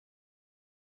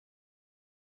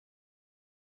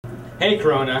Hey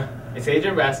Corona, it's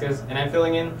Adrian and I'm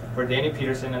filling in for Danny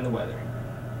Peterson and the weather.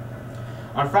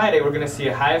 On Friday, we're going to see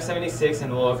a high of 76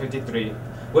 and a low of 53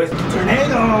 with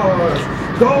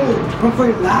tornadoes! Go! Run for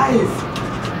your life!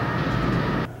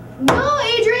 No,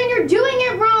 Adrian, you're doing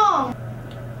it wrong!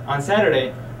 On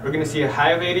Saturday, we're going to see a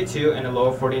high of 82 and a low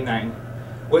of 49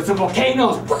 with some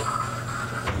volcanoes!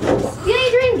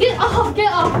 Adrian, get off,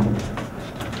 get off!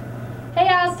 Hey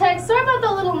Aztec, sorry about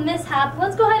the little mishap.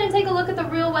 Let's go ahead and take a look at the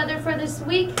real weather for this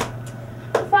week.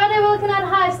 Friday we're looking at a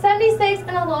high of 76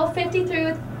 and a low of 53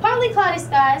 with partly cloudy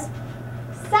skies.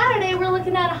 Saturday we're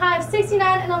looking at a high of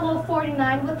 69 and a low of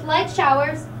 49 with light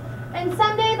showers. And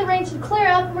Sunday the rain should clear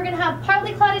up and we're going to have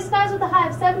partly cloudy skies with a high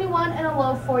of 71 and a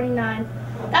low of 49.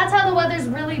 That's how the weather's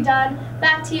really done.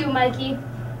 Back to you, Mikey.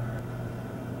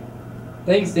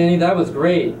 Thanks, Danny. That was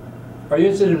great. Are you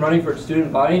interested in running for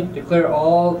student body? Declare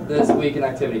all this weekend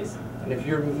activities. And if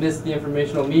you missed the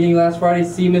informational meeting last Friday,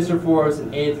 see Mr. Forbes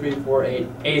in A348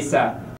 ASAP.